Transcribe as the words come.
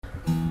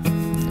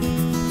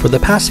For the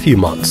past few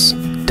months,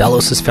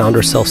 Delos has found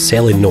herself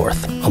sailing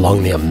north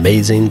along the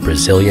amazing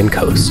Brazilian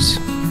coasts.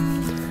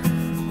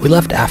 We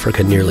left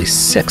Africa nearly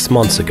 6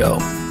 months ago,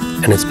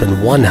 and it's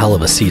been one hell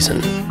of a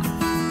season.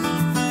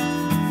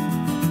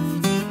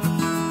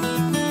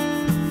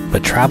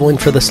 But traveling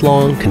for this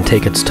long can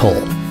take its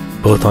toll,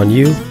 both on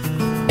you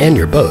and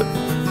your boat.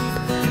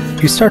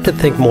 You start to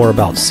think more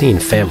about seeing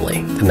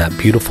family than that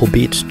beautiful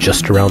beach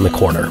just around the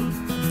corner.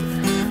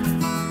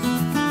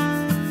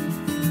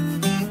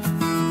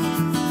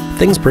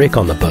 Things break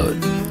on the boat,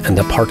 and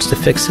the parts to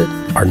fix it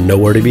are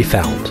nowhere to be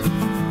found.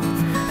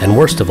 And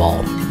worst of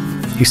all,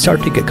 you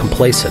start to get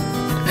complacent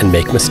and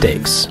make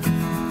mistakes.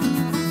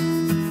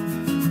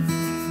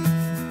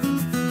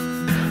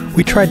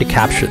 We tried to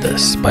capture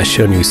this by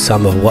showing you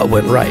some of what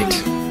went right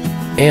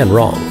and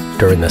wrong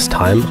during this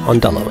time on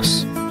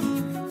Delos.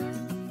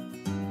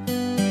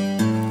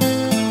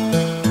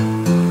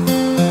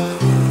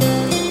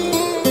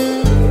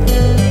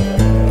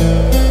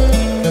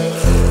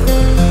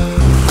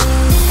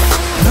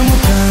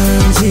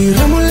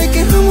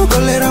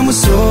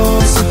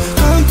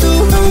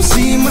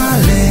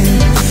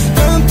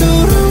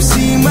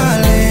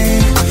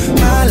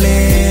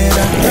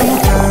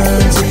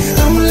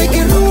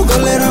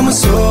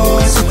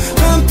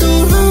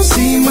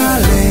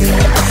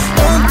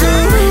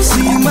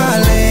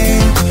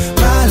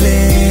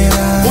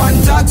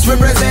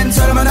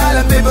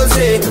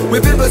 We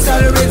people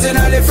start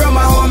originally from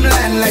my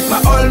homeland. Like my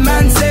old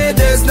man said,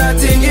 there's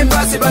nothing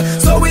impossible.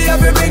 So we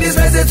have to bring this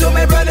message to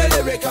my brother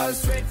lyrical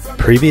straight from.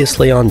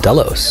 Previously on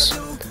Delos,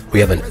 we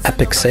have an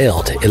epic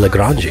sail to Ilha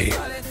Grande,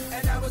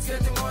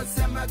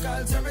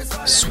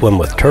 swim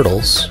with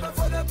turtles,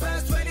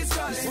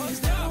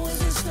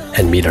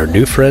 and meet our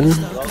new friend,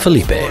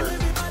 Felipe.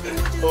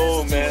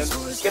 Oh man,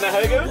 can I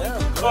hug him?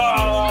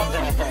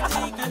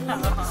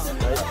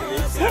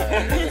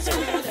 Nice to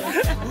meet you.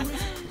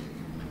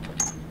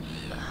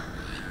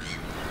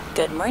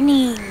 Good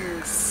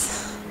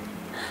mornings.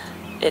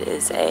 It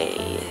is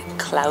a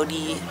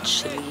cloudy,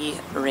 chilly,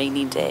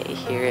 rainy day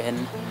here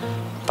in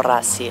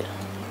Brazil.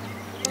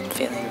 I'm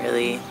feeling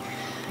really,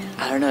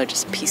 I don't know,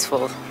 just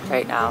peaceful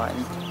right now,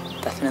 and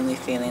definitely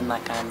feeling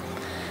like I'm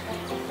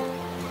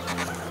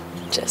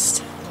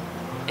just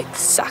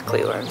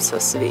exactly where I'm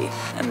supposed to be.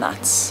 And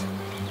that's,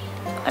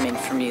 I mean,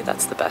 for me,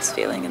 that's the best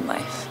feeling in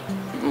life.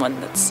 One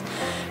that's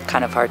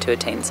kind of hard to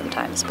attain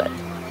sometimes, but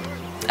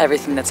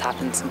everything that's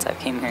happened since I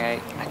came here,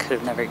 I could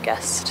have never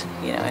guessed.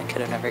 You know, I could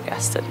have never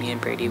guessed that me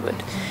and Brady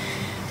would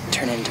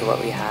turn into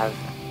what we have.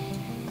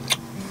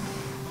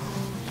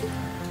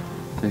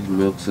 This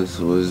milk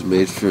system was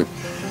made for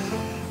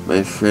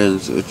my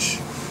friends, which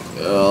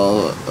are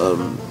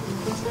all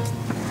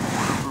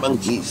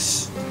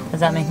monkeys.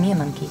 Does that make me a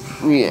monkey?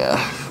 Yeah.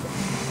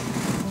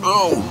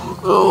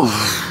 Oh.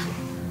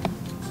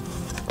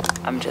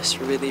 I'm just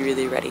really,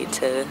 really ready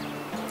to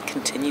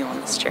continue on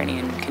this journey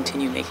and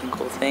continue making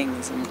cool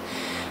things and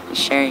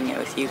sharing it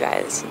with you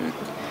guys. And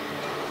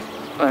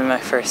when my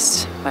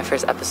first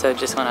episode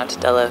just went out to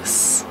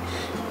Delos,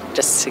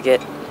 just to get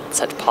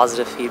such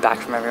positive feedback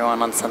from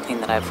everyone on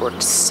something that I've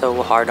worked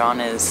so hard on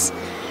is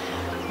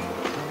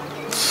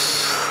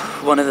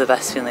one of the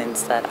best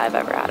feelings that I've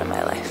ever had in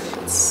my life.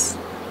 It's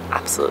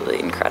absolutely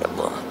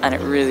incredible, and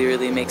it really,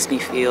 really makes me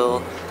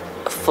feel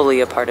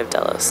fully a part of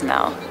Delos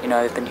now. You know,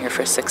 I've been here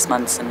for 6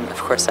 months, and of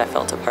course I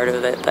felt a part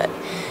of it, but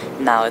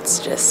now it's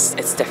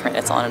different.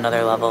 It's on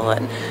another level,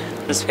 and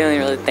I'm just feeling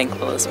really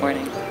thankful this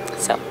morning.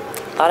 So,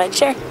 thought I'd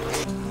share.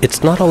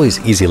 It's not always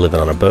easy living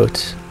on a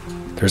boat.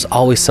 There's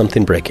always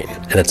something breaking,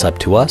 and it's up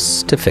to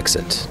us to fix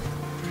it.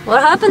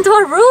 What happened to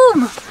our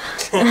room?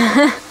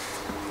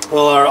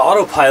 Well, our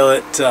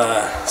autopilot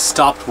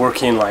stopped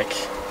working like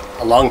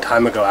a long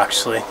time ago,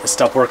 actually. It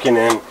stopped working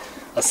in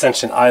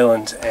Ascension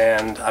Island,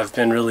 and I've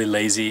been really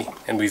lazy,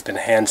 and we've been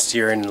hand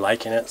steering and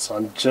liking it, so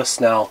I'm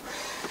just now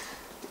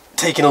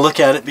taking a look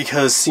at it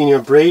because Senior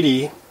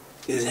Brady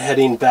is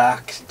heading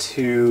back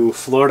to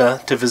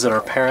Florida to visit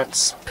our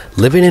parents.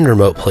 Living in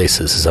remote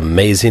places is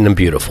amazing and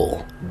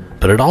beautiful,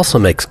 but it also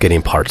makes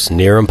getting parts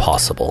near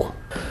impossible.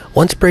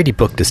 Once Brady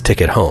booked his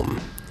ticket home,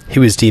 he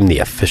was deemed the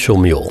official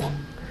mule,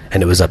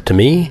 and it was up to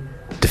me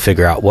to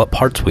figure out what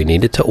parts we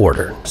needed to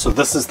order. So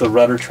this is the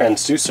rudder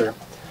transducer,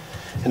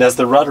 and as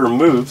the rudder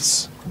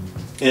moves,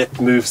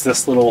 it moves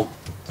this little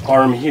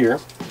arm here,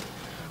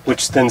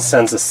 which then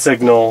sends a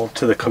signal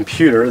to the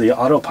computer, the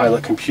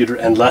autopilot computer,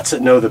 and lets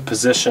it know the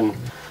position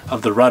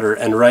of the rudder.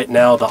 And right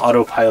now the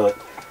autopilot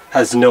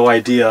has no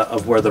idea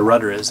of where the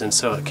rudder is, and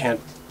so it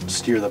can't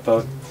steer the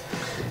boat.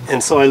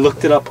 And so I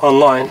looked it up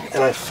online,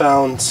 and I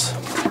found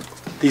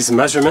these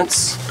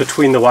measurements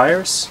between the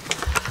wires.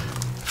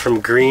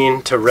 From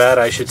green to red,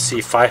 I should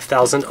see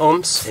 5,000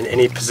 ohms in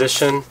any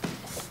position.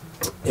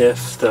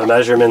 If the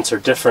measurements are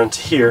different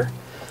here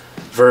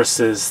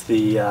versus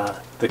the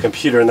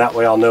computer, and that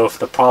way I'll know if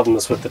the problem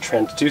is with the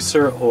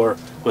transducer or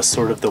with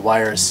sort of the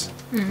wires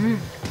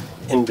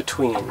in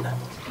between.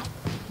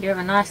 You have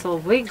a nice little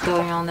wig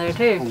going on there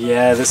too.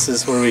 Yeah, this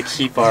is where we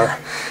keep our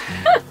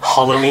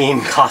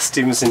Halloween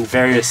costumes and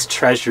various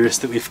treasures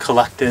that we've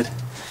collected.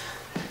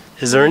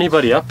 Is there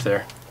anybody up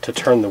there to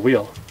turn the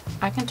wheel?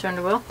 I can turn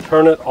the wheel.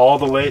 Turn it all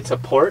the way to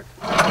port.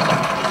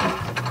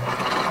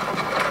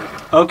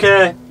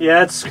 Okay,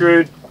 yeah, it's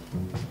screwed.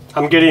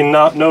 I'm getting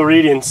no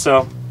readings,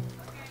 so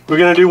we're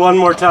gonna do one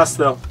more test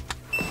though.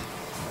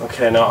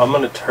 Okay, now I'm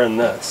gonna turn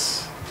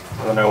this,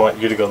 and then I want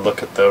you to go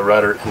look at the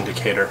rudder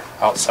indicator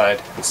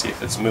outside and see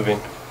if it's moving.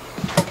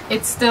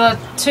 It's still at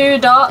 2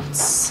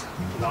 dots.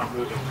 Not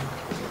moving.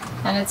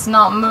 And it's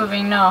not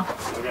moving, no.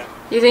 Okay.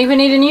 You think we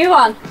need a new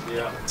one?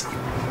 Yeah.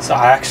 So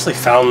I actually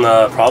found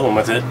the problem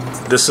with it.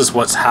 This is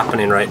what's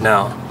happening right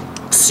now.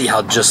 See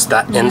how just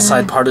that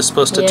inside part is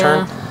supposed to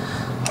turn?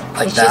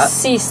 Like It that? just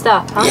sees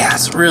that, huh? Yeah,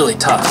 it's really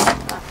tough.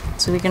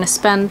 So we're gonna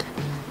spend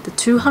the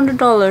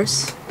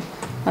 $200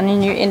 on a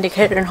new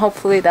indicator and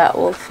hopefully that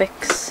will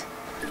fix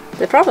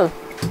the problem.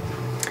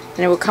 And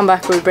then we'll come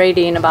back with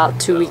Brady in about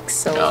 2 weeks.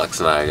 So Alex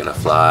and I are gonna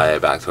fly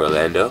back to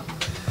Orlando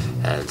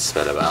and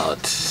spend about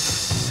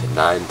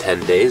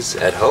 9-10 days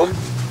at home,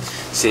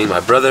 seeing my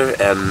brother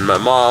and my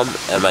mom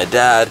and my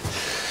dad,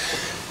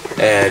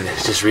 and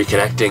just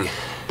reconnecting.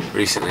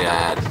 Recently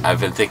I've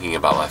been thinking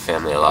about my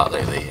family a lot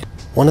lately.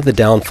 One of the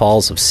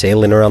downfalls of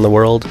sailing around the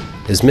world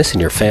is missing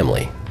your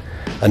family.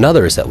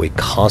 Another is that we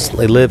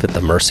constantly live at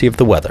the mercy of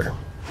the weather.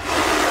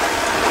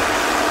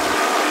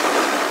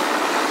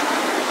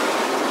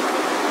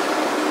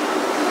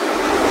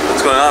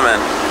 What's going on, man?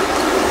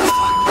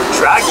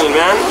 Dragging,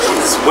 man.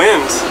 This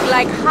wind.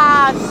 Like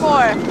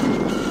hardcore.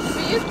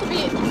 We used to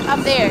be up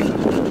there.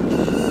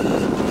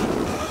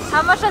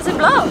 how much does it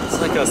blow?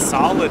 It's like a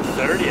solid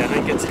 30. I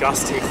think it's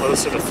gusting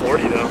closer to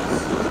 40 though.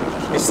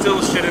 We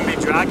still shouldn't be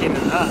dragging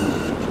in that.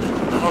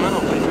 I don't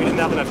know, maybe we didn't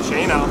have enough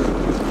chain out.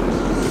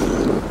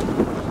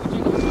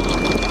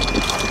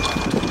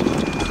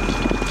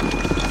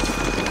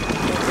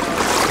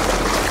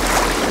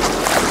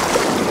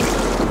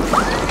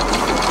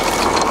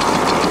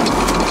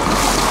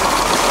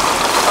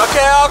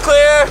 Okay, all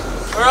clear.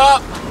 We're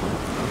up.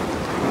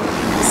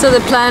 So the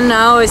plan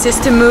now is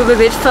just to move a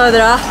bit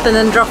further up and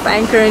then drop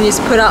anchor and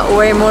just put out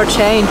way more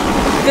chain.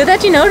 Good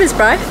that you noticed,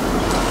 Bri.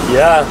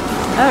 Yeah.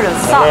 Oh, I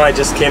know, I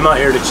just came out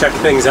here to check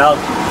things out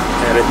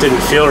and it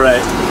didn't feel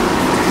right.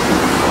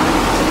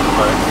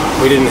 But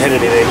we didn't hit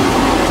anything.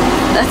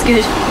 That's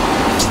good.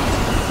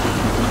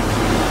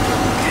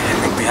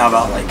 I think we have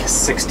about like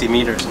 60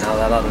 meters now.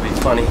 That ought to be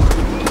funny.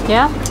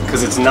 Yeah?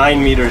 Because it's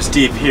 9 meters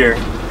deep here.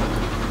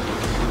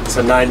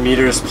 So 9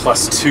 meters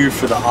plus 2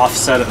 for the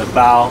offset of the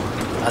bow.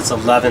 That's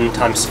 11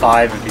 times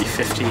 5 would be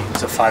 50.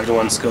 So 5 to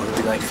 1 scope would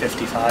be like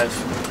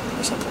 55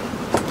 or something.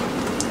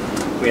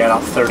 We had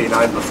out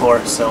 39 before,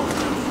 so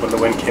when the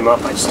wind came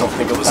up, I just don't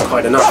think it was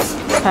quite enough.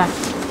 Okay.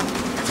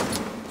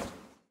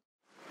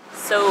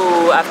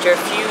 So after a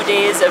few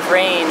days of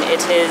rain,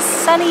 it is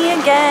sunny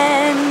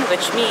again,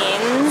 which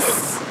means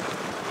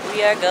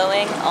we are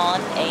going on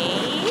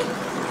a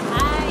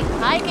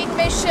Hiking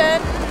mission.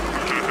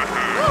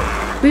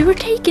 We were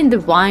taking the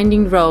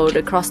winding road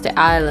across the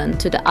island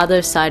to the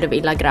other side of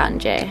Ilha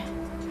Grande.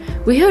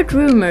 We heard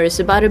rumors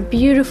about a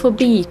beautiful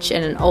beach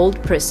and an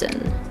old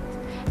prison.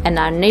 And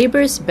our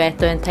neighbors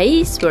Beto and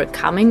Thais were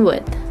coming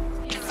with.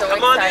 So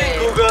Come on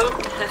in,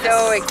 Google.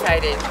 So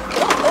excited.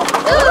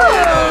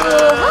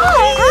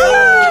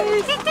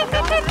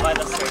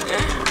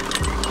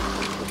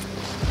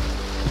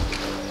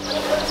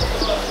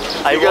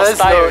 I guys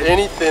know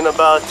anything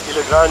about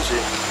Ilha Grande?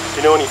 Do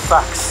you know any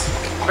facts?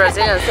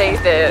 Brazilians say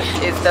that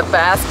it's the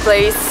best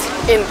place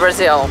in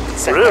Brazil.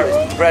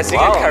 Really?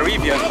 Brazilian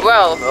Caribbean.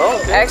 Well,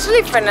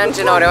 actually Fernando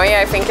de Noronha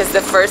I think is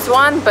the first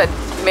one, but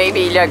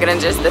maybe Ilha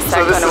Grande is the So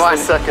second this is one.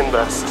 the second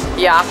best.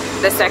 Yeah,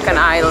 the second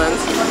island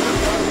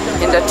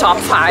in the top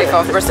 5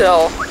 of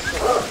Brazil.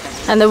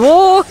 And the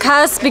walk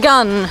has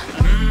begun.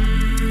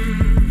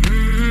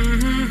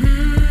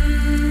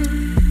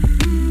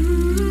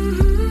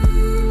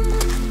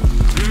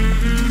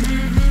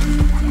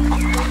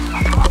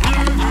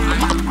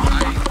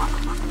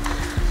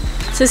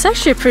 So it's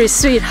actually a pretty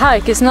sweet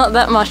hike. It's not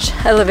that much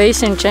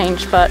elevation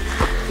change, but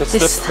It's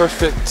It's- the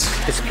perfect,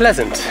 it's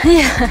pleasant.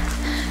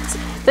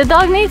 the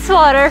dog needs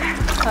water.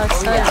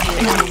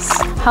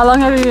 How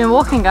long have you been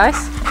walking, guys?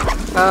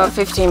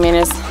 15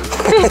 minutes.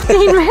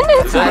 15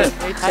 minutes?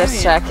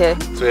 Just check it.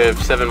 So we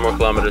have 7 more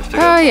kilometers to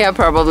go. Oh yeah,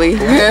 probably.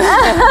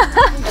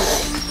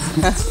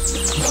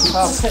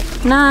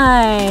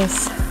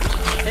 Nice.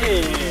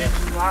 Hey.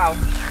 Wow.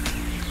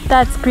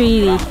 That's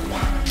greedy.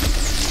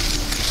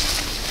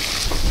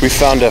 We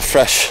found a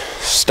fresh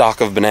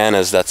stalk of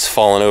bananas that's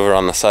fallen over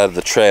on the side of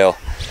the trail.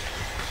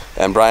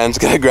 And Brian's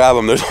gonna grab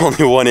them. There's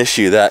only one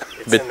issue that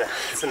It's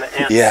in the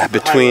ants. yeah, the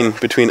highway.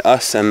 between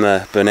us and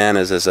the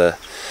bananas is a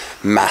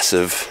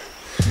massive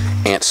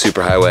ant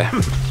superhighway.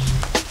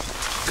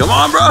 Come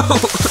on, bro!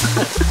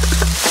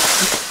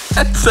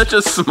 That's such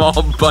a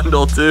small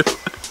bundle too.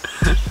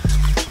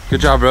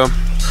 Good job, bro.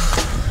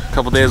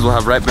 Couple days we'll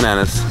have ripe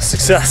bananas.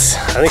 Success.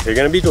 I think they're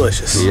gonna be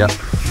delicious. Yep.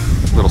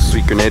 Little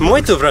sweet grenade.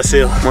 Muito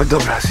Brasil. Muito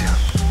Brasil.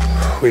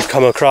 We've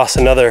come across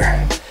another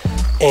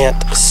ant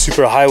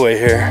superhighway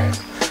here.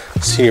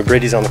 Senior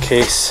Brady's on the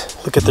case.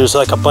 Look at, there's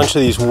like a bunch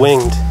of these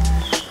winged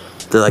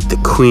They're like the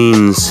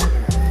queens.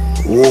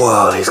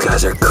 Whoa, these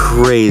guys are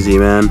crazy,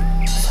 man.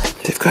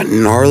 They've got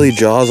gnarly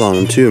jaws on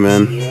them too,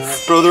 man.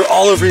 Bro, they're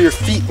all over your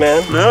feet,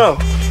 man. No.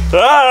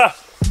 Ah!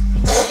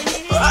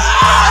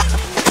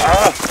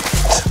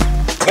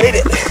 Made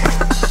it.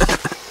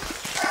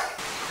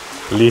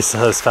 Lisa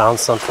has found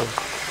something.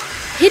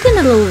 Hidden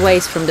a little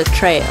ways from the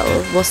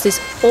trail was this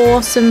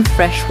awesome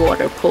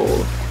freshwater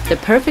pool. The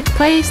perfect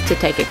place to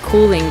take a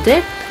cooling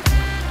dip.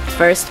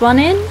 First one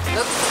in.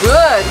 Looks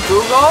good,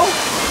 Google.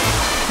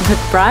 But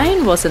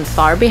Brian wasn't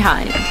far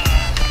behind.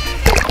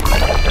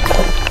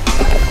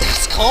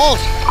 It's cold.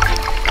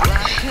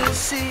 I can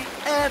see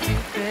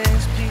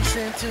everything's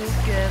piecing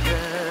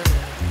together.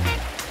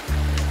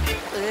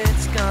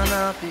 It's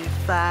gonna be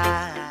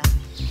fine.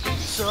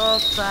 So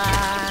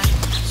fine.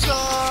 So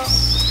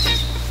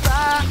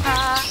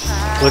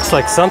fine. Looks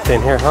like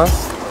something here, huh?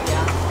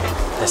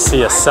 I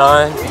see a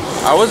sign.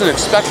 I wasn't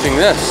expecting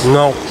this.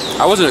 No.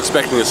 I wasn't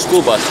expecting a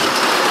school bus.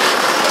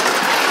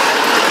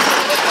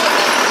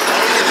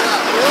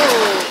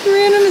 How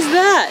random is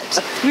that?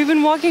 We've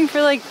been walking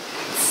for like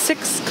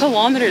 6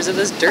 kilometers of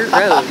this dirt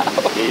road.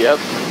 Yep,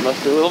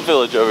 must be a little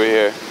village over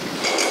here.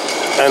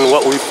 And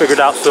what we've figured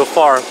out so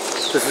far,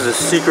 this is a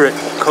secret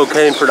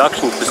cocaine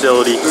production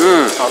facility,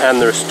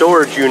 and their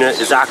storage unit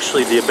is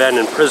actually the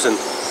abandoned prison,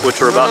 which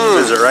we're about to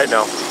visit right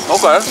now.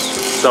 Okay,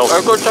 So,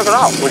 let's go check it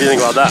out. what do you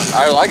think about that?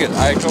 I like it.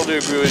 I totally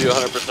agree with you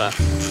 100%.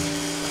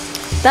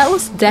 That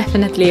was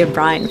definitely a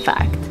Brian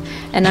fact,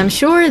 and I'm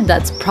sure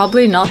that's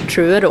probably not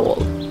true at all.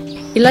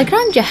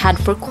 Ilagranja had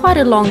for quite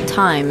a long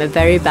time a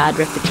very bad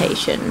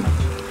reputation.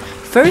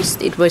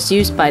 First, it was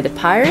used by the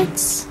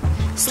pirates.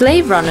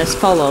 Slave runners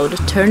followed,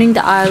 turning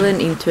the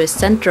island into a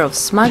center of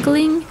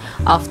smuggling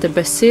after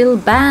Brazil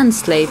banned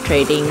slave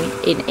trading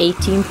in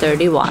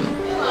 1831.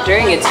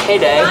 During its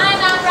heyday,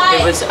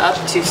 it was up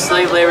to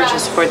slave labor to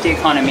support the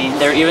economy.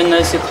 There were even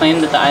those who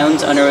claimed that the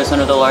island's owner was one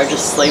of the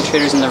largest slave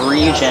traders in the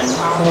region.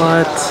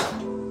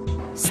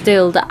 What?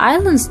 Still, the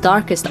island's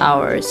darkest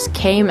hours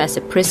came as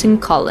a prison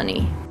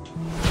colony.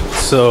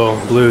 So,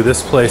 Blue,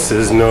 this place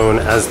is known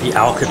as the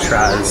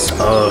Alcatraz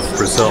of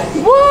Brazil.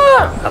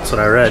 What? That's what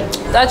I read.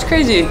 That's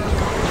crazy.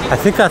 I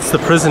think that's the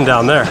prison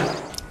down there.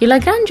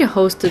 Ilagranja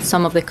hosted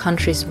some of the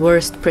country's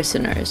worst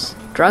prisoners.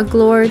 Drug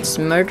lords,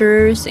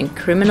 murderers, and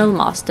criminal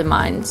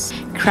masterminds,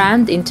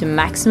 crammed into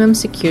maximum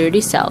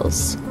security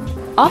cells.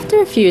 After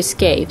a few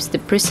escapes, the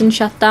prison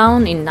shut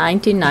down in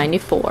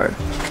 1994.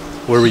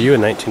 Where were you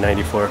in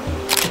 1994?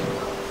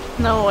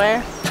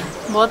 Nowhere.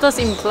 What does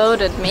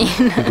imploded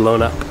mean?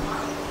 Blown up.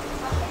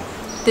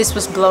 This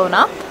was blown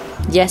up?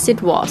 Yes,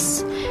 it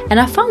was. And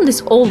I found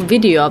this old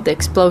video of the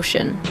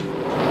explosion.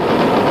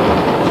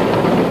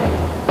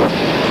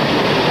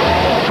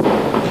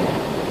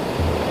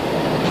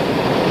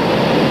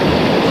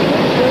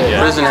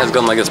 Prison has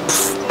gone like this,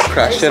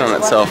 crashed in on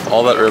itself.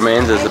 All that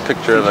remains is a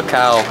picture of a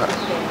cow,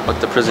 what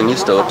the prison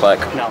used to look like.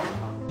 No.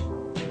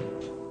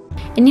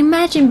 And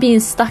imagine being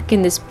stuck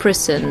in this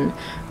prison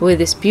with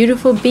this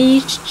beautiful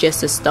beach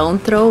just a stone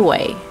throw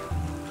away.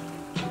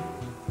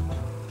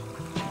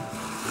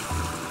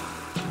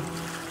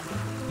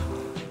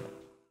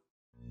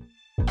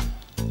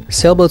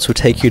 Sailboats will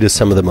take you to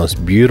some of the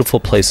most beautiful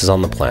places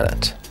on the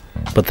planet,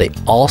 but they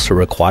also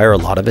require a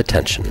lot of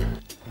attention.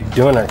 What are you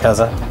doing there,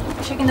 Kaza?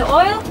 Checking the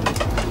oil?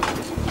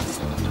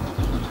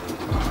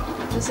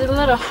 It's a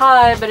little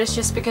high, but it's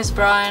just because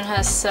Brian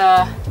has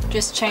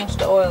just changed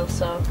the oil,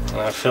 so...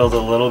 I filled a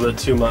little bit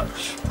too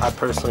much. I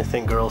personally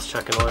think girls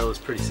checking oil is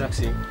pretty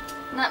sexy.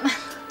 Not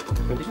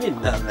What do you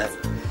mean, not that?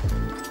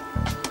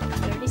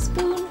 dirty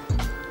spoon.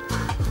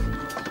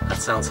 That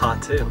sounds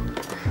hot too.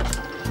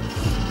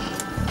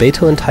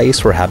 Beto and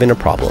Thais were having a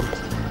problem,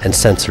 and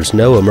since there's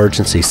no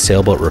emergency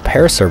sailboat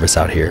repair service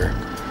out here,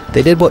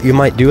 they did what you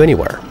might do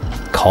anywhere.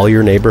 Call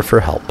your neighbor for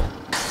help.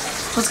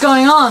 What's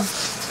going on?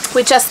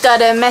 We just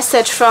got a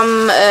message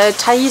from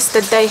Thais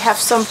that they have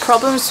some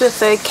problems with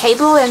the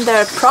cable in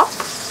their prop.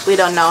 We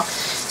don't know.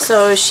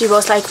 So she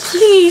was like,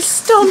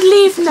 please don't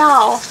leave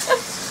now.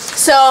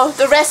 So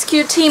the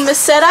rescue team is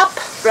set up.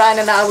 Brian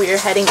and I, we are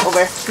heading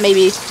over.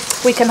 Maybe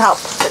we can help.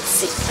 Let's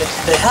see.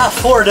 They have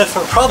 4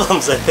 different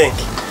problems, I think.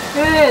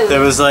 Really?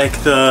 There was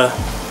like the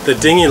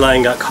dinghy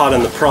line got caught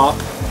in the prop,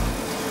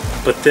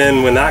 but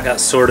then when that got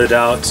sorted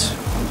out,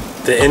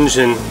 the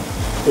engine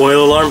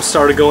oil alarm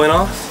started going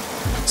off.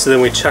 So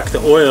then we checked the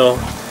oil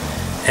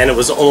and it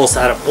was almost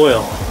out of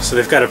oil. So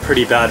they've got a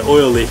pretty bad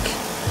oil leak.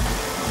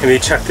 And we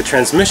checked the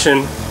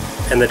transmission,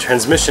 and the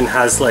transmission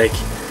has like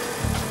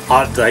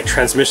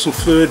transmission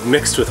fluid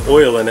mixed with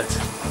oil in it,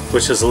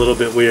 which is a little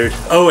bit weird.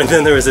 Oh, and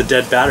then there was a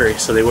dead battery.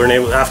 So they weren't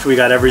able, after we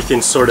got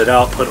everything sorted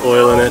out, put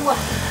oil in it,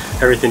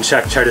 everything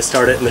checked, tried to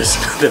start it, and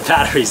the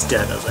battery's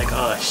dead. I was like,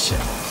 oh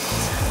shit.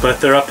 But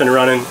they're up and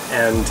running,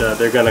 and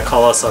they're gonna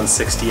call us on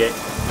 68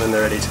 when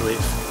they're ready to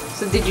leave.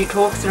 So did you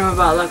talk to them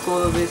about like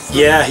all of this?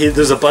 Yeah,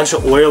 there's a bunch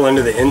of oil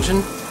under the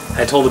engine.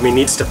 I told him he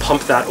needs to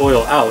pump that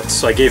oil out,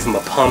 so I gave him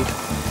a pump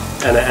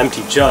and an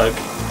empty jug.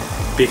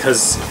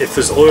 because if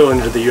there's oil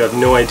under there, you have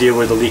no idea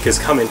where the leak is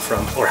coming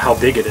from or how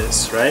big it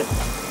is, right?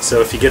 So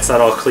if he gets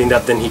that all cleaned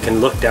up, then he can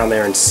look down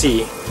there and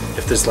see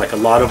if there's like a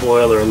lot of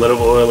oil or a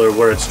little oil or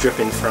where it's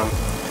dripping from,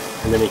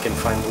 and then he can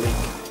find the leak.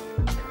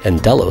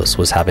 And Delos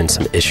was having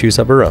some issues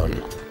of her own.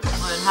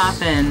 What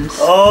happened?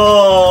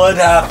 Oh, what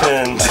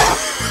happened?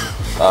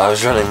 I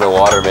was running the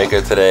water maker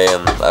today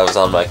and I was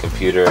on my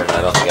computer and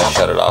I don't think I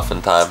shut it off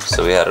in time,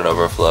 so we had an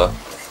overflow.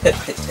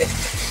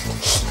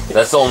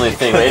 That's the only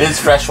thing. It is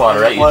fresh water,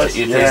 right?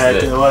 You tasted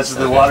it. It was.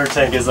 The water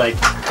tank is like,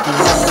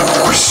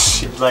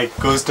 whoosh, it like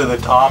goes to the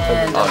top.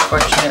 And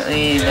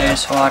unfortunately,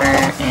 there's water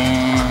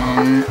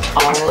in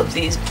all of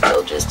these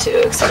bilges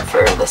too, except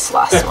for this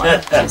last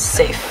one. It's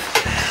safe.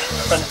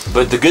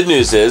 But the good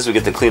news is we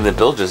get to clean the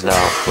bilges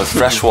now with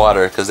fresh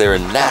water because they were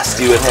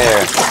nasty with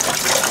hair.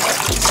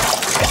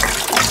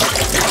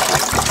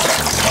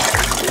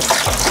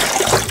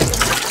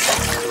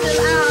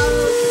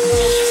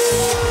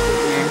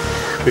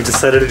 We've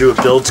decided to do a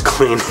bilge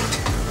clean.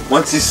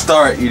 Once you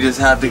start, you just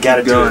have to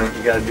keep going.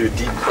 You gotta do a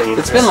deep clean.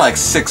 It's been like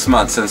 6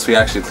 months since we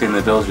actually cleaned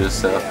the bilges,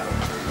 so.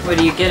 What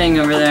are you getting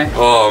over there?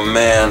 Oh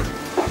man.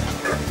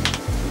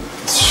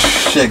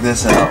 Check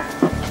this out.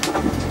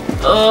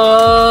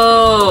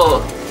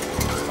 Oh!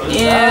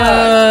 Ew!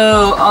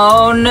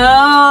 Oh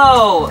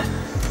no!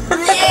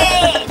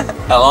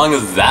 How long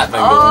has that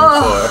been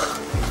going for?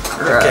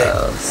 Okay,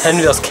 hand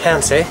me those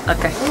cans, eh?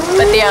 Okay.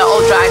 But they are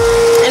all dry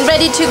and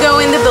ready to go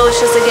in the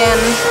bilges again.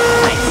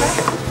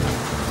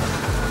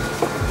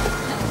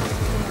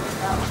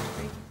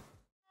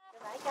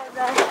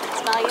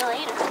 Smell you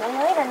later. Smell you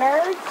later,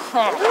 nerd.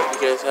 You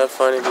guys have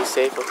fun and be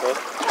safe, okay?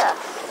 Yeah.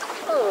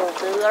 We'll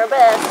do our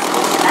best.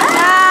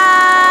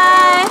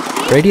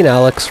 Bye! Brady and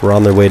Alex were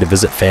on their way to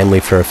visit family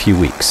for a few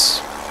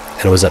weeks,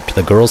 and it was up to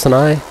the girls and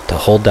I to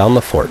hold down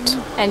the fort.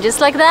 And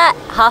just like that,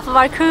 half of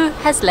our crew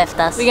has left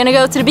us. We're gonna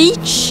go to the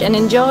beach and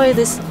enjoy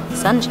this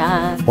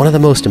sunshine. One of the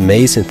most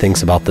amazing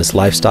things about this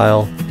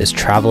lifestyle is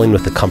traveling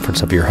with the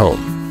comforts of your home,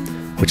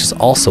 which is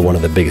also one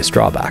of the biggest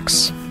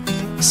drawbacks.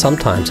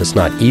 Sometimes it's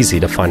not easy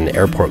to find an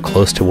airport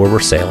close to where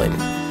we're sailing.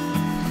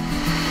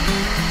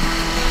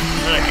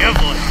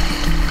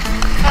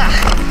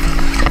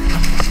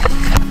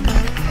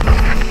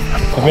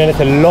 We made it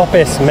to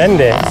Lopes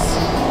Mendes.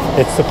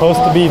 It's supposed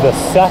to be the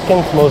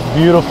second most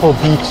beautiful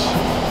beach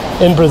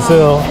in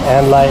Brazil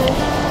and like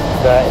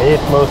the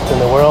 8th most in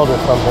the world or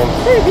something.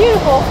 Pretty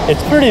beautiful.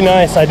 It's pretty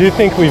nice. I do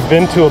think we've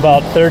been to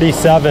about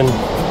 37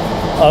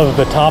 of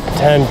the top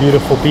 10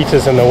 beautiful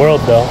beaches in the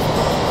world though.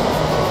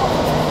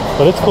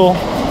 But it's cool.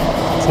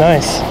 It's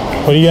nice.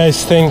 What do you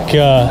guys think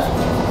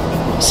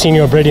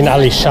Senior Brady and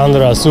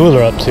Alexandra Azul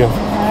are up to? I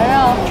don't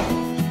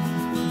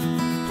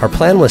know. Our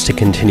plan was to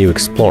continue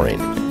exploring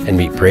and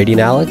meet Brady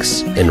and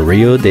Alex in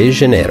Rio de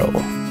Janeiro. So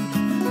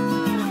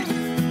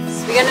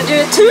we're gonna do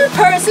a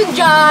 2-person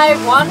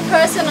jive, 1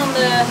 person on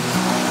the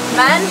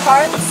man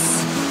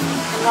parts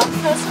and 1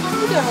 person on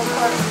the girl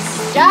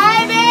parts.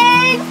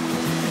 Jiving!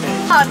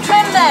 Oh,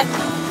 trim that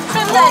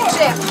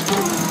chip.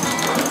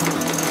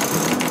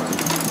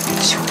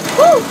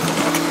 Woo!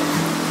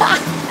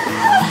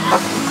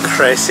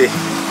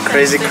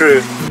 Crazy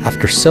crew.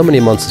 After so many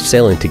months of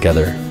sailing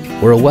together,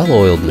 we're a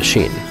well-oiled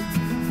machine.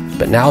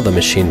 But now the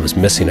machine was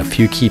missing a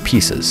few key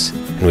pieces,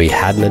 and we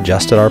hadn't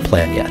adjusted our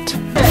plan yet.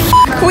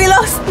 We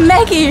lost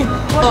Maggie.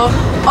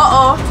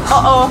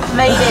 Uh-oh,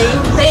 mayday,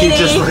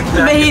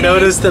 mayday.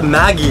 Notice that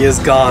Maggie is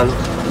gone.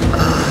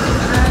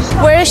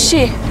 Where is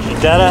she?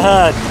 Dead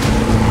ahead.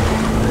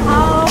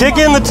 Kick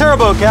in the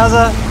turbo,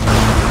 Kaza.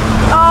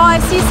 Oh, I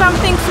see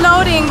something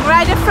floating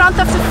right in front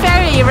of the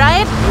ferry,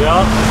 right?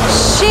 Yeah.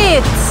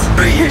 Shit!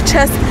 We're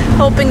just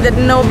hoping that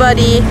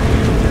nobody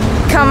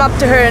come up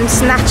to her and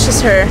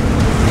snatches her.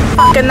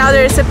 Fuck, and now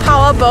there's a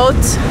power boat.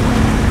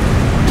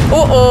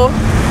 Uh-oh.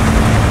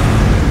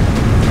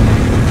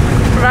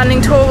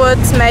 Running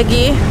towards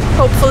Maggie.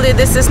 Hopefully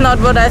this is not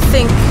what I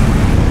think.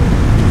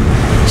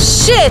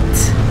 Shit!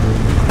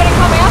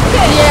 Coming up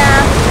again? Yeah.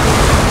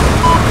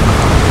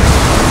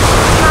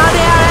 Now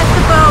they are at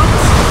the boat.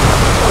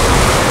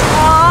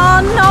 Oh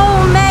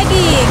no,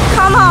 Maggie!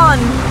 Come on!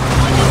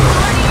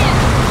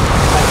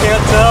 I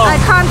can't tell. I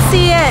can't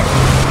see it.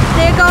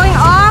 They're going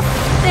off.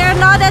 They're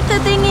not at the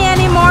dinghy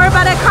anymore,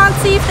 but I can't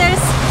see if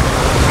there's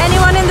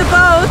anyone in the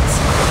boat.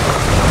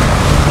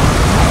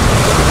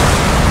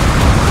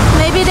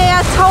 Maybe they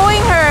are towing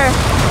her.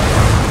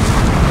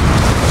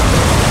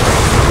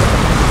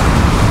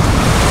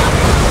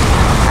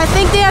 I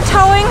think they are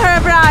towing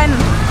her, Brian.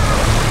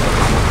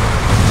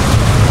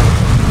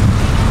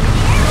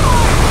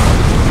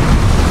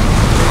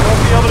 You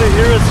won't be able to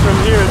hear us from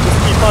here. Just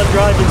keep on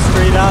driving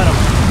straight at them.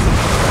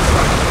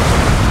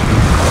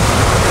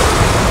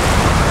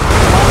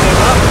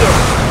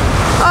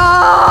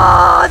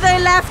 Oh, they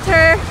left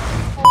her.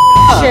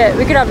 Shit,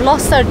 we could have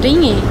lost our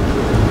dinghy.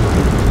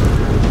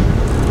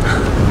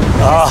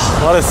 Oh,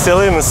 what a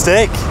silly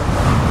mistake.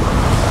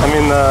 I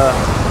mean,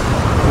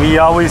 we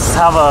always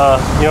have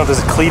there's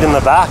a cleat in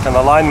the back and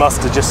the line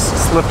must have just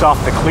slipped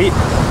off the cleat.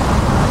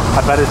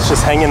 I bet it's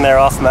just hanging there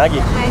off Maggie.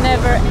 It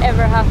never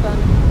ever happened.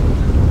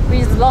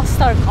 We lost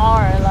our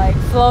car, like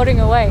floating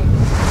away.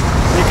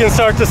 You can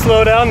start to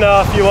slow down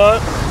now if you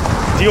want.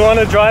 Do you want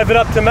to drive it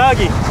up to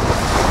Maggie?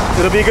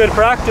 It'll be good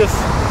practice.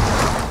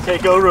 Okay,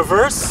 go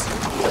reverse.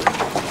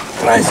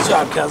 Nice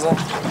job, cousin.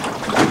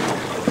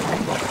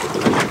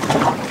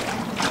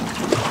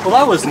 Well,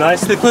 that was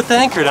nice. They put the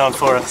anchor down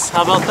for us.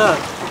 How about that?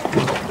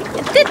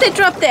 Did they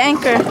drop the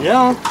anchor?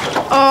 Yeah.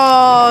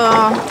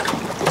 Oh.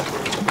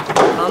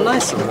 How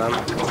nice of them.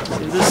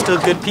 See, there's still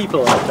good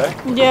people out there.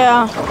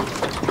 Yeah.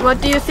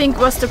 What do you think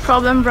was the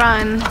problem,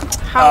 Brian?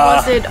 How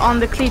was it on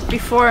the cleat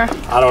before?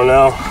 I don't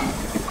know.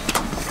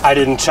 I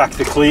didn't check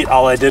the cleat.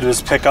 All I did was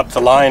pick up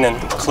the line and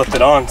clip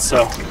it on,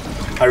 so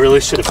I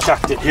really should have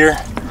checked it here.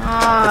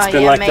 It's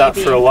been like that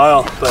for a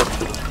while, but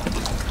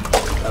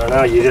I don't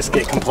know, you just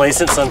get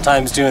complacent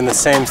sometimes doing the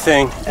same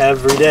thing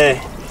every day.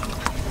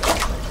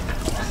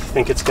 I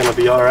think it's gonna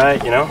be all right,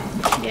 you know?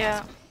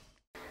 Yeah.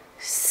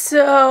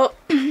 So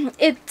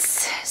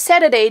it's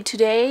Saturday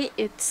today.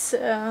 It's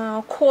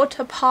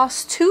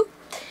 2:15,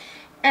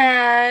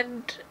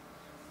 and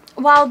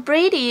while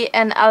Brady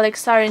and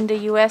Alex are in the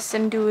US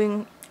and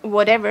doing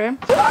whatever,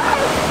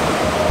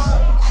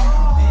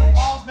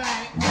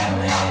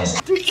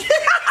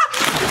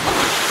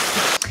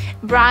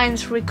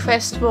 Brian's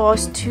request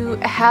was to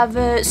have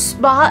a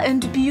spa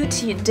and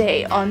beauty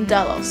day on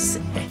Delos.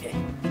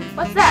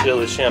 What's that? Chill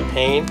with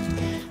champagne.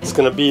 It's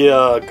gonna be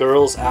a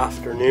girls'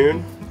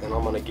 afternoon, and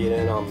I'm gonna get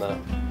in on the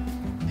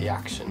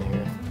action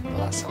here. Well,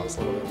 that sounds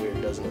a little bit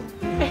weird, doesn't it?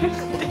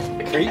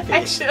 Creepy.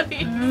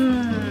 Actually.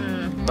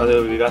 By the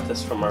way, we got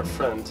this from our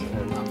friend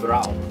in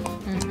Brau.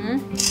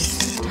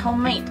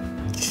 Homemade.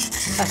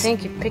 I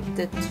think he picked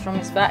it from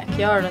his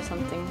backyard or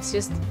something. It's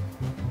just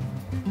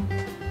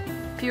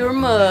pure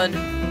mud.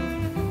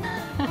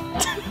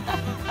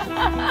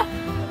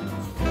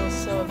 Feels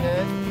so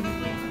good.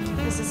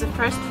 This is a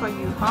first for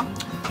you, huh?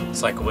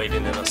 It's like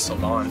waiting in a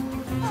salon.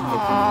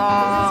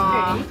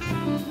 Aww.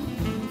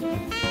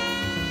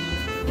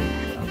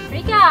 Don't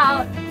freak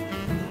out.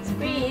 Just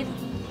breathe.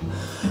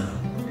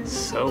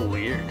 So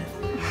weird.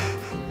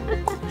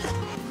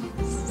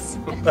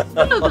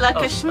 You look like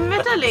a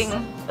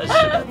schmetterling. A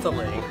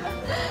schmetterling.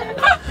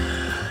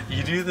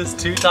 You do this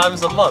 2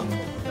 times a month.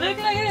 Look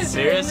like this.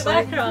 Seriously? In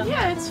the background.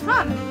 Yeah, it's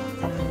fun.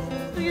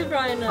 Look at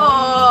Brian now.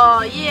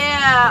 Oh,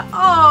 yeah.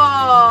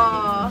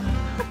 Oh.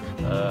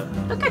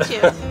 Look at you.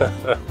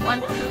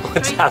 1, 2, 3.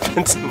 What's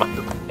happened to my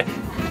leg?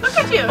 Look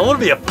at you. I want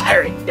to be a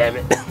pirate, damn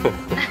it.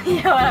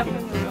 Yeah, what happened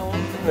to the old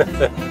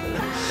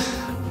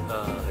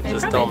things?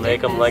 Just don't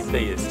make them like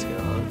they used to,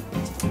 huh?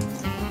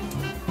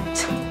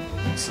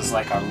 This is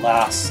like our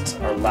last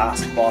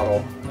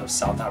bottle of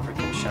South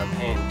African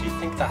champagne. Do you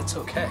think that's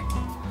okay?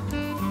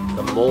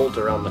 The mold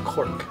around the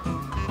cork.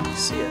 You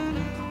see it?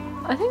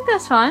 I think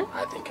that's fine.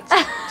 I think it's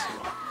fine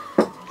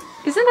too.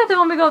 Isn't that the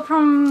one we got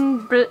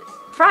from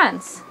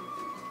France?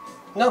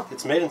 No,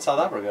 it's made in South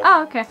Africa.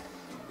 Oh, okay.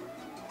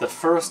 The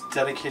first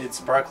dedicated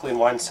sparkling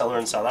wine cellar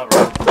in South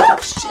Africa. Oh,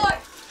 shit.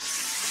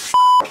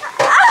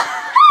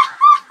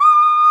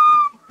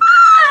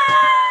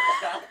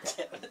 God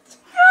damn it.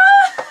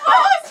 What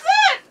was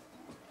that?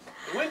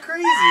 It went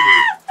crazy.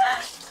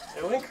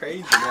 It went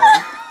crazy,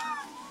 man.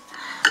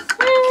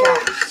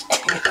 Gosh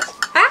dang it.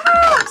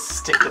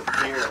 Stick it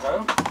here, huh?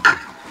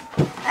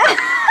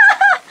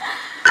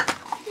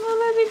 Well,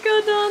 let it go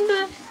down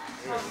there.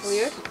 That's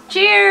weird.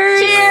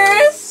 Cheers!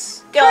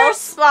 Cheers! Go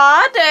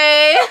spa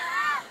day!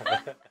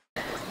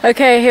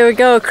 Okay, here we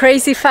go.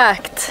 Crazy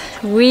fact.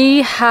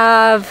 We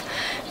have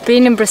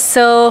been in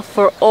Brazil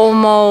for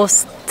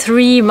almost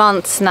 3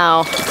 months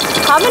now.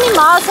 How many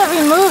miles have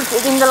we moved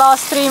in the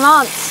last 3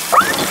 months?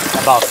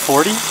 About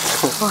 40?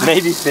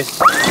 Maybe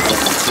 50.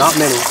 Not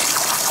many.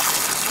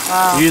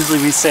 Wow. Usually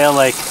we sail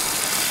like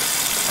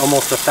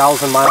almost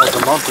 1,000 miles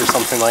a month or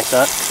something like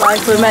that.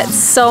 Like, we met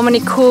so many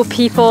cool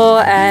people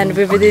and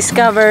we've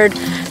discovered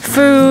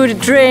food,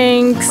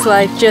 drinks,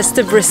 like just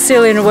the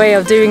Brazilian way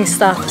of doing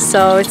stuff.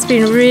 So it's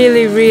been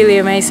really, really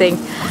amazing.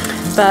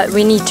 But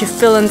we need to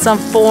fill in some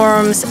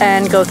forms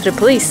and go to the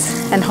police,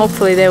 and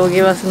hopefully they will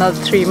give us another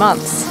 3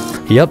 months.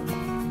 Yep,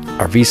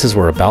 our visas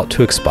were about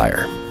to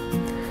expire.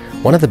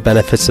 One of the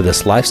benefits of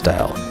this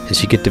lifestyle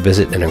is you get to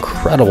visit an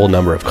incredible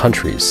number of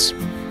countries.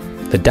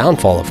 The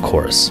downfall, of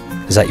course,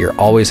 is that you're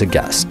always a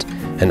guest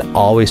and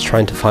always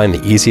trying to find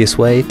the easiest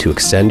way to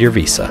extend your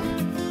visa.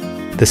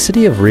 The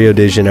city of Rio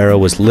de Janeiro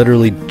was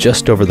literally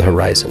just over the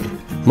horizon.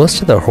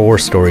 Most of the horror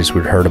stories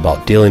we'd heard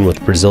about dealing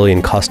with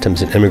Brazilian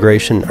customs and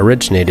immigration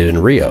originated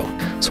in Rio,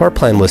 so our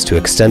plan was to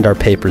extend our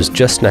papers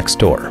just next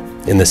door,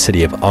 in the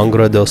city of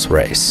Angra dos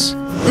Reis.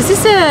 This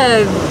is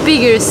a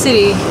bigger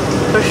city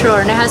for sure,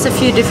 and it has a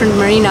few different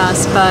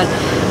marinas, but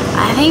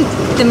I think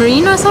the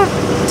marinas are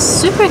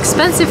super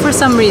expensive for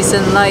some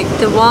reason. Like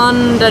the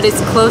one that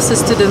is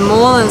closest to the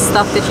mall and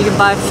stuff that you can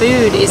buy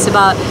food is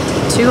about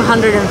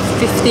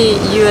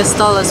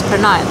 $250 per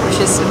night, which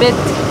is a bit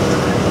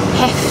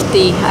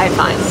hefty, I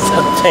find.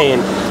 I'm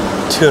paying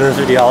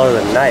 $250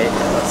 a night.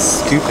 That's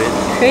stupid.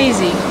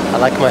 Crazy. I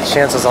like my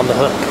chances on the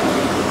hook.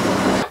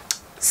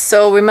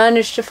 So we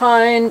managed to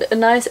find a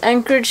nice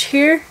anchorage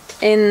here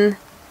in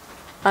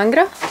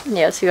Angra.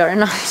 Yes, we are in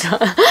Angra.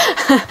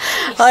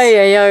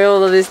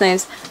 All of these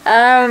names.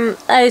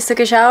 I just took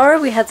a shower,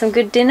 we had some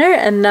good dinner,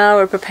 and now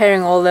we're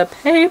preparing all the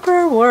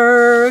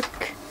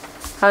paperwork.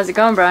 How's it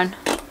going, Brian?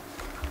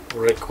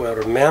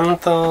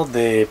 Requerimiento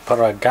de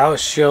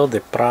pagaucio de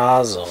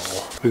prazo.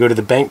 We go to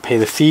the bank, pay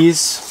the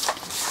fees,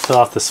 fill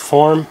out this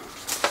form,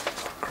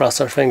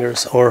 cross our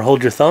fingers, or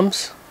hold your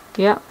thumbs.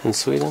 Yeah. In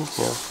Sweden,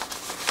 yeah.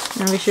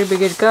 And we should be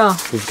good to go.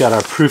 We've got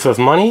our proof of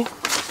money.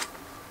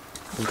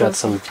 We've got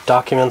some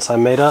documents I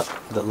made up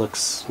that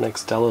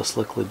makes Delos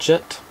look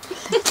legit.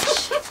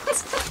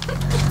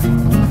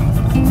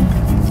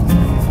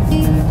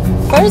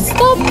 First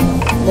stop,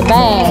 the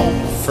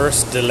bank.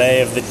 First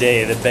delay of the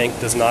day. The bank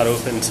does not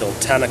open until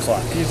 10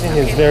 o'clock. He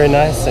was very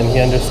nice and he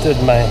understood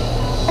my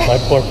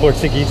poor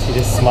Portuguese. He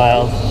just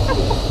smiled.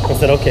 I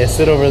said, okay,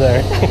 sit over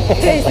there.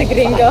 Crazy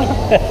gringo.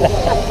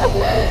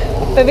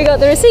 But we got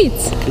the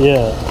receipts.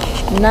 Yeah.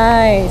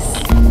 Nice.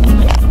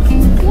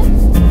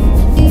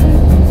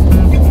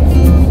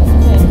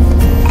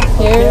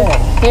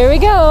 Here we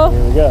go.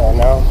 Here we go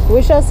now.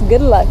 Wish us good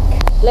luck.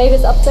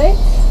 Latest update.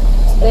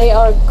 They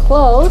are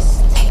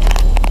closed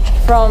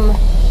from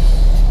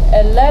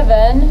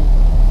 11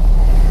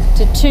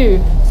 to 2,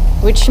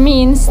 which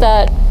means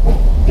that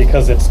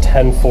because it's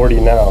 10:40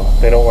 now,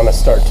 they don't want to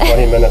start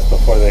 20 minutes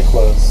before they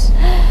close.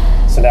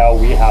 So now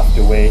we have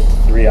to wait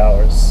 3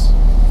 hours.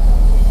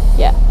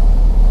 Yeah.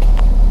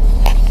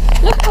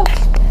 Look how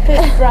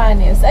pissed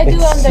Brian is. I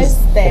do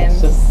understand.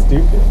 It's just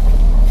stupid.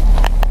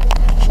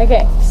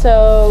 Okay,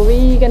 so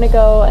we're gonna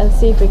go and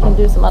see if we can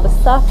do some other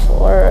stuff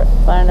or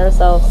find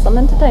ourselves some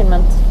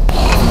entertainment.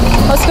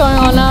 What's going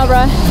on now,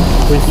 Brian?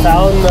 We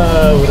found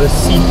the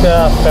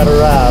Recita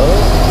Federal,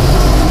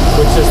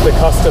 which is the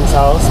customs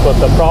house, but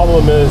the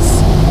problem is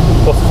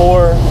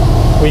before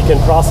we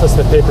can process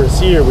the papers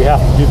here, we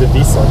have to do the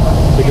visa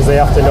because they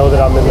have to know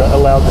that I'm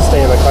allowed to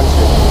stay in the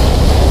country.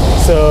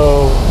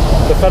 So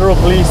the federal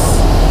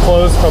police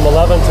closed from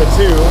 11 to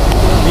 2.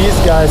 These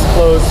guys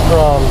closed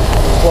from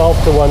 12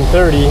 to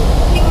 1:30,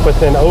 but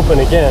then open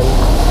again.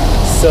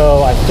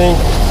 So I think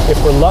if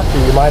we're lucky,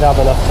 we might have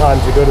enough time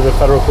to go to the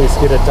federal police,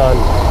 get it done,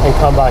 and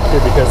come back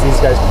here because these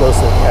guys close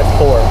it at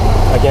 4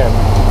 again.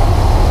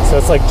 So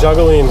it's like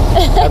juggling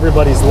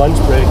everybody's lunch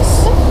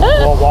breaks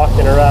while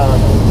walking around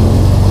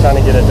trying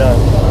to get it done.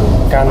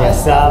 Carne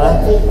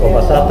asada, con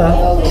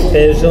batata,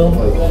 queijo,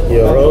 y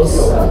arroz,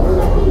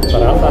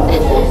 parata.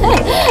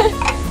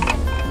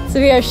 So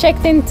we are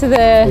checked into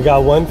the... We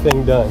got one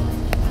thing done.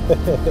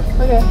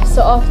 Okay,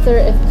 so after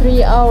a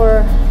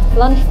 3-hour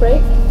lunch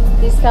break,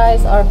 these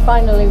guys are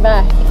finally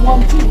back.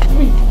 1, 2,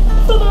 3.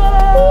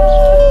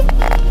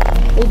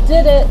 We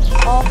did it!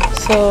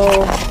 So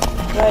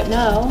right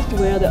now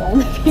we're the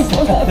only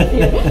people left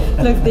here.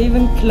 Look, they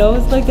even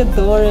closed like a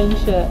door and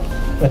shit.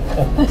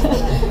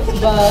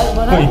 But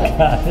what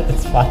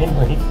It's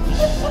finally,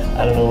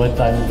 I don't know what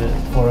time is it,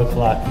 4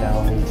 o'clock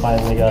now. We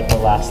finally got the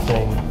last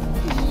thing.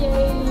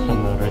 Yay!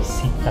 From the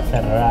Recita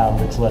Federal,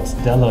 which lets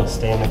Delos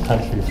stay in the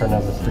country for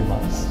another 3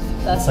 months.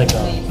 That's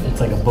amazing. It's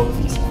like a boat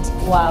visa.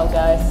 Wow,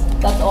 guys,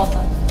 that's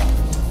awesome.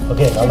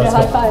 Okay, now let's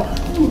high go. five.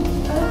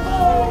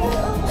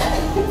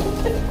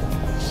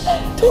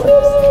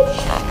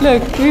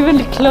 Look, we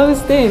even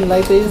closed in,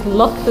 like they just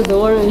locked the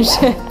door and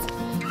shit.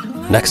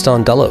 Next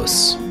on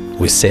Delos,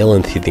 we sail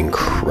into the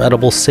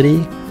incredible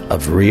city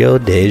of Rio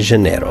de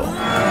Janeiro.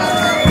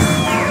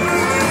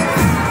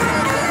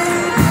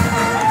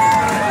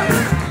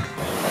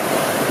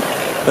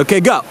 Okay,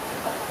 go.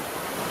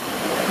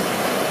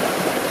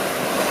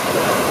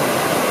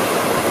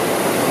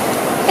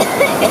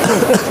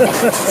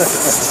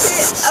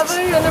 I put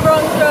you in the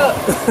wrong throat.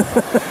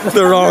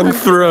 The wrong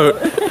throat.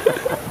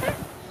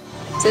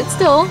 Sit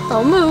still,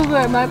 don't move, or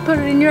I might put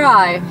it in your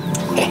eye.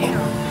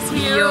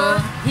 Rio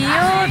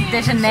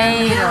de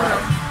Janeiro.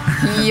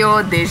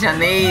 Rio de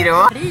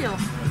Janeiro.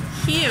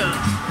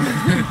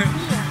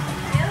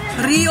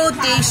 Rio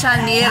de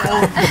Janeiro.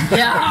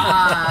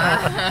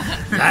 Yeah.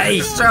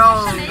 Nice.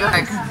 Strong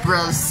like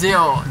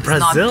Brazil. It's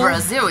not Brazil?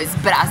 Brazil, it's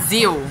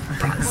Brazil.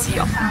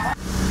 Brazil.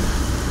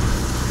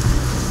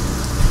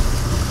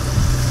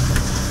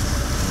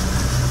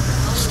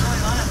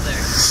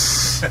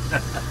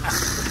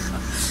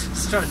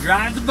 Start to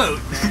drive the boat,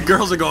 man.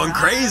 Girls are going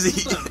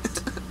crazy.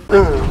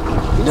 You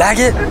like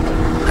it?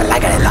 I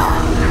like it a